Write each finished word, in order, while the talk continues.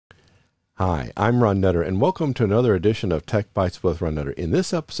Hi, I'm Ron Nutter, and welcome to another edition of Tech Bites with Ron Nutter. In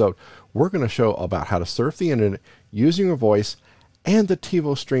this episode, we're going to show about how to surf the internet using your voice and the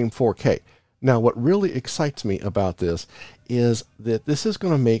Tivo Stream 4K. Now, what really excites me about this is that this is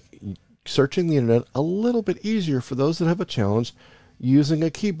going to make searching the internet a little bit easier for those that have a challenge using a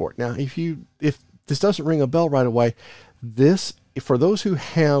keyboard. Now, if this doesn't ring a bell right away, this, for those who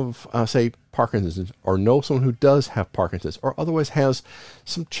have, say, Parkinson's, or know someone who does have Parkinson's, or otherwise has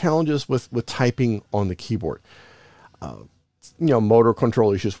some challenges with typing on the keyboard, motor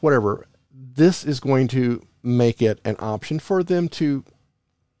control issues, whatever, this is going to make it an option for them to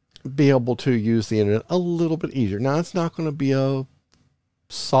be able to use the internet a little bit easier. Now, it's not going to be a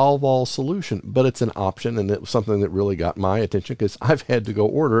solve-all solution, but it's an option, and it was something that really got my attention because I've had to go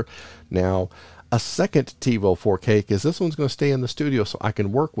order now a second Tivo 4K because this one's going to stay in the studio so I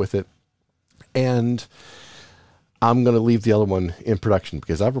can work with it, and I'm going to leave the other one in production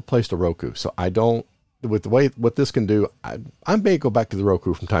because I've replaced a Roku. So I don't, with the way what this can do, I may go back to the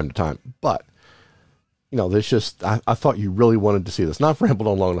Roku from time to time, but this just, I thought you really wanted to see this. Not rambled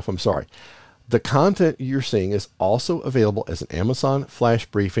on long enough, I'm sorry. The content you're seeing is also available as an Amazon Flash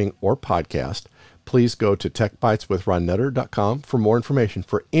Briefing or podcast. Please go to techbiteswithronnutter.com for more information.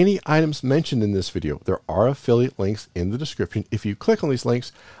 For any items mentioned in this video, there are affiliate links in the description. If you click on these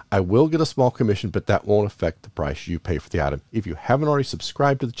links, I will get a small commission, but that won't affect the price you pay for the item. If you haven't already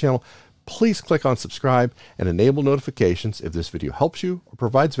subscribed to the channel, please click on subscribe and enable notifications. If this video helps you or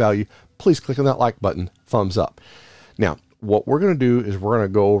provides value, please click on that like button, thumbs up. Now, what we're going to do is we're going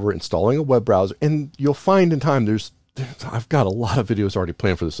to go over installing a web browser, and you'll find in time I've got a lot of videos already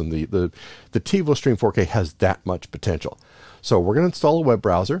planned for this, and the Tivo Stream 4K has that much potential. So we're going to install a web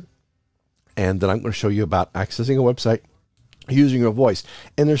browser, and then I'm going to show you about accessing a website using your voice.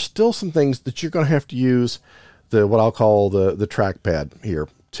 And there's still some things that you're going to have to use what I'll call the trackpad here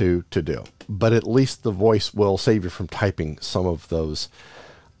to do. But at least the voice will save you from typing some of those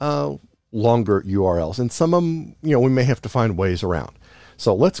longer URLs. And some of them, we may have to find ways around.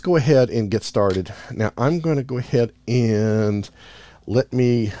 So let's go ahead and get started. Now I'm going to go ahead and let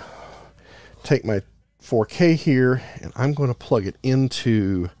me take my 4K here, and I'm going to plug it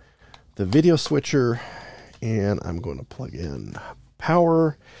into the video switcher, and I'm going to plug in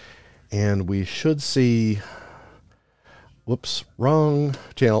power, and we should see, whoops, wrong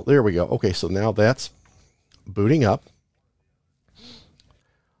channel. There we go. Okay, so now that's booting up.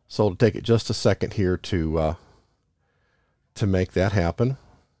 So it'll take it just a second here to make that happen.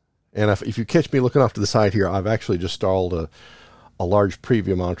 And if you catch me looking off to the side here, I've actually just installed a large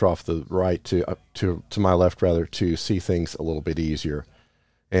preview monitor off the right to my left, rather, to see things a little bit easier.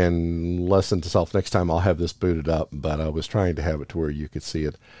 And lesson to self, next time I'll have this booted up, but I was trying to have it to where you could see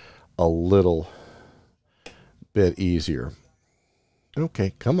it a little bit easier.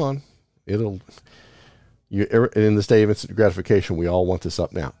 Okay, come on. In this day of instant gratification, we all want this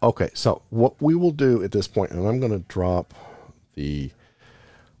up now. Okay, so what we will do at this point, and I'm going to drop the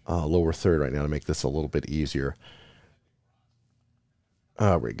lower third right now to make this a little bit easier.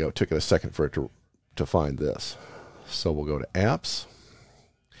 There we go. It took it a second for it to find this. So we'll go to apps,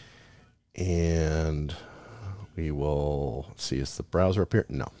 and we will see, is the browser up here?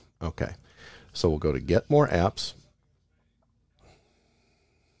 No. Okay. So we'll go to get more apps.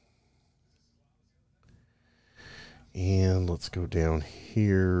 And let's go down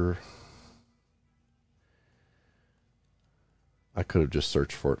here. I could have just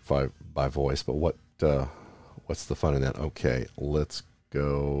searched for it by voice, but what's the fun in that? Okay, let's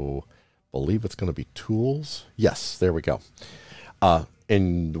go. Believe it's going to be tools. Yes, there we go.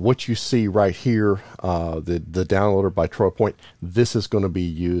 And what you see right here, the downloader by Troy Point, this is going to be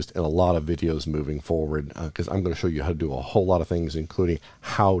used in a lot of videos moving forward, because I'm going to show you how to do a whole lot of things, including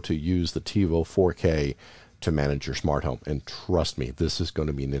how to use the Tivo 4K to manage your smart home. And trust me, this is going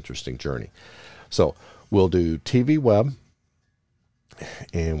to be an interesting journey. So we'll do TV Web,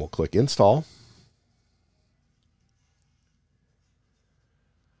 and we'll click install.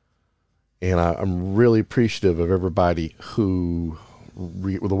 And I'm really appreciative of everybody who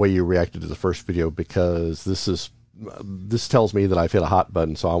the way you reacted to the first video, because this tells me that I've hit a hot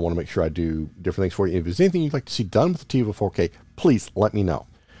button, so I want to make sure I do different things for you. If there's anything you'd like to see done with the Tivo 4K, please let me know.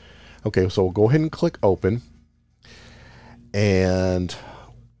 Okay, so we'll go ahead and click open. And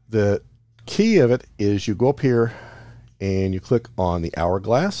the key of it is you go up here and you click on the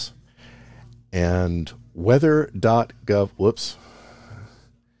hourglass and weather.gov. Whoops.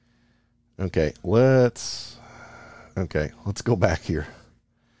 Okay, let's go back here.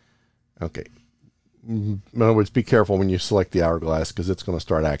 Okay. In other words, be careful when you select the hourglass, because it's going to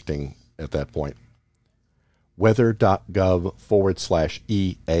start acting at that point.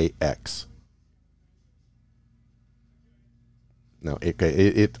 weather.gov/EAX. No,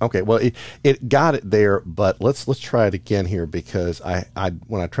 okay. Well, it got it there, but let's try it again here, because I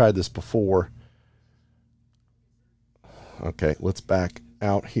when I tried this before. Okay, let's back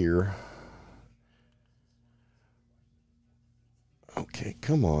out here. Okay,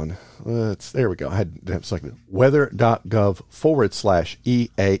 come on. There we go. I had to have selected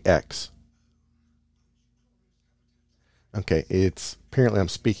weather.gov/EAX. Okay, it's apparently I'm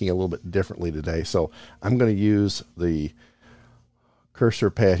speaking a little bit differently today, so I'm going to use the cursor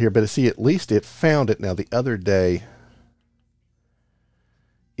pad here, but see, at least it found it. Now the other day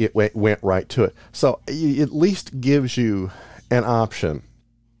it went right to it, so it at least gives you an option.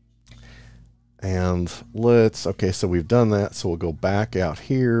 And okay, so we've done that, so we'll go back out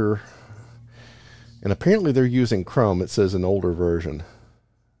here, and apparently they're using Chrome. It says an older version.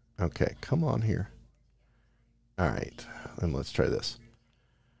 Okay, come on here. All right, and let's try this.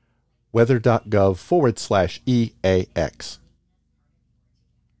 weather.gov/EAX.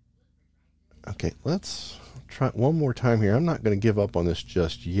 Okay, let's try it one more time here. I'm not going to give up on this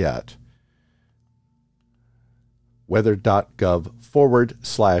just yet.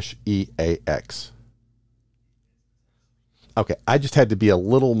 weather.gov/EAX. Okay, I just had to be a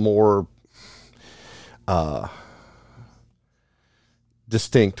little more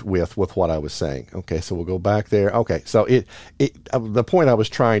distinct with what I was saying. Okay, so we'll go back there. Okay, so the point I was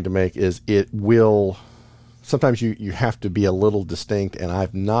trying to make is it will, sometimes you have to be a little distinct, and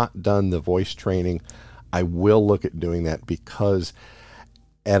I've not done the voice training. I will look at doing that, because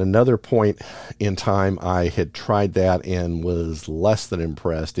at another point in time I had tried that and was less than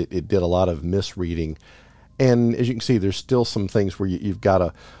impressed. It did a lot of misreading, and as you can see, there's still some things where you've got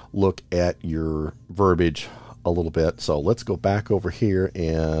to look at your verbiage a little bit. So let's go back over here,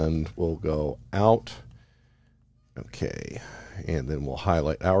 and we'll go out. Okay, and then we'll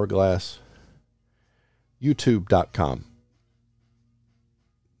highlight Hourglass. YouTube.com.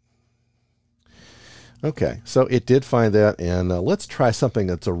 Okay, so it did find that, and let's try something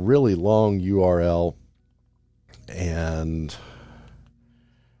that's a really long URL, and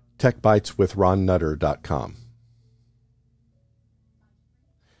techbiteswithronnutter.com.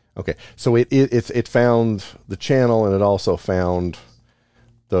 Okay, so it found the channel, and it also found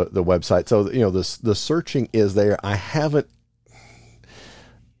the website. So the searching is there. I haven't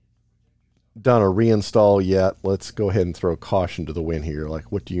done a reinstall yet. Let's go ahead and throw caution to the wind here.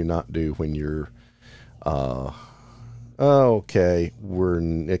 Like, what do you not do when you're okay,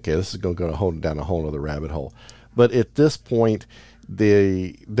 this is going to go down a whole other rabbit hole. But at this point,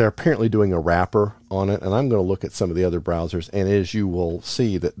 they're apparently doing a wrapper on it, and I'm going to look at some of the other browsers, and as you will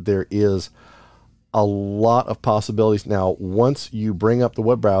see, that there is a lot of possibilities. Now, once you bring up the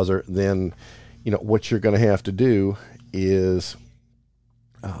web browser, then what you're going to have to do is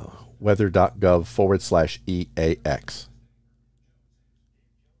weather.gov/EAX.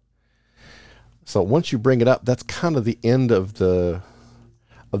 So once you bring it up, that's kind of the end of the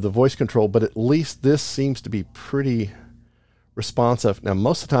voice control, but at least this seems to be pretty responsive. Now,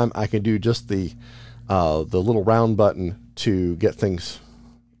 most of the time I can do just the little round button to get things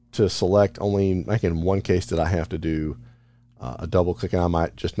to select. Only like in one case did I have to do a double click, and I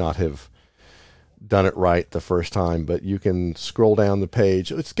might just not have done it right the first time. But you can scroll down the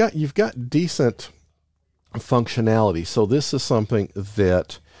page. You've got decent functionality. So this is something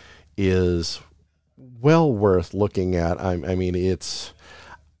that is well worth looking at. I mean, this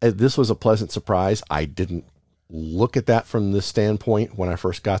was a pleasant surprise. I didn't look at that from this standpoint when I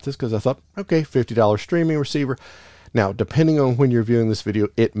first got this, because I thought, okay, $50 streaming receiver. Now, depending on when you're viewing this video,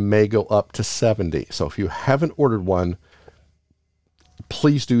 it may go up to $70. So if you haven't ordered one,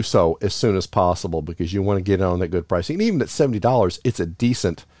 please do so as soon as possible, because you want to get on that good pricing. And even at $70, it's a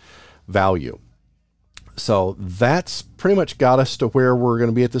decent value. So that's pretty much got us to where we're going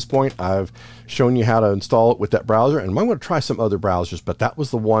to be at this point. I've shown you how to install it with that browser, and I'm going to try some other browsers, but that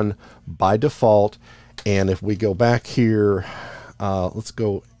was the one by default. And if we go back here, let's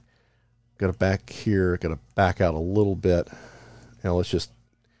go back here, got to back out a little bit. Now let's just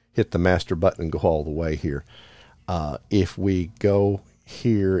hit the master button and go all the way here. If we go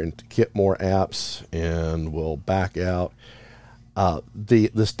here and get more apps, and we'll back out,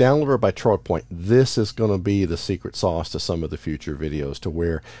 this downloader by TrollPoint, this is going to be the secret sauce to some of the future videos, to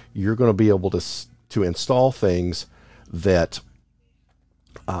where you're going to be able to install things that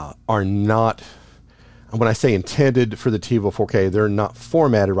are not, when I say intended for the Tivo 4K, they're not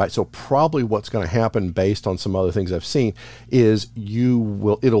formatted right. So probably what's going to happen, based on some other things I've seen, is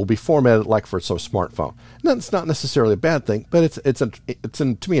it'll be formatted like for a smartphone. Now, it's not necessarily a bad thing, but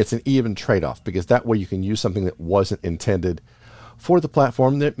to me, it's an even trade-off, because that way you can use something that wasn't intended for the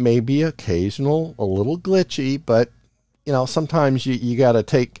platform, that may be occasional, a little glitchy, but you know, sometimes you got to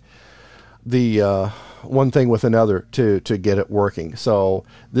take the one thing with another to get it working. So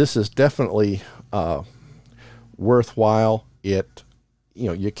this is definitely worthwhile. You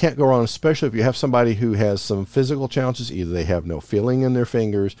know, you can't go wrong, especially if you have somebody who has some physical challenges. Either they have no feeling in their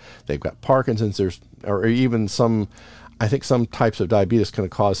fingers, they've got Parkinson's, or even I think some types of diabetes can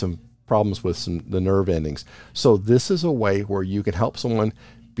cause some problems with the nerve endings. So this is a way where you can help someone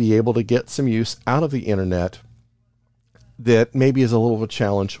be able to get some use out of the internet that maybe is a little of a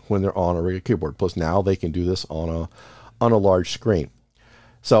challenge when they're on a regular keyboard. Plus now they can do this on a large screen.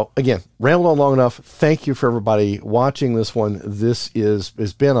 So again, rambled on long enough. Thank you for everybody watching this one. This has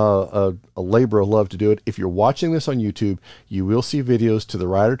been a labor of love to do it. If you're watching this on YouTube, you will see videos to the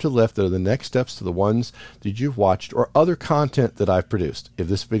right or to the left that are the next steps to the ones that you've watched or other content that I've produced. If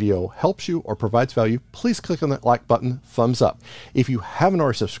this video helps you or provides value, please click on that like button, thumbs up. If you haven't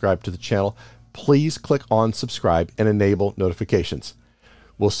already subscribed to the channel, please click on subscribe and enable notifications.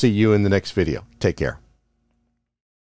 We'll see you in the next video. Take care.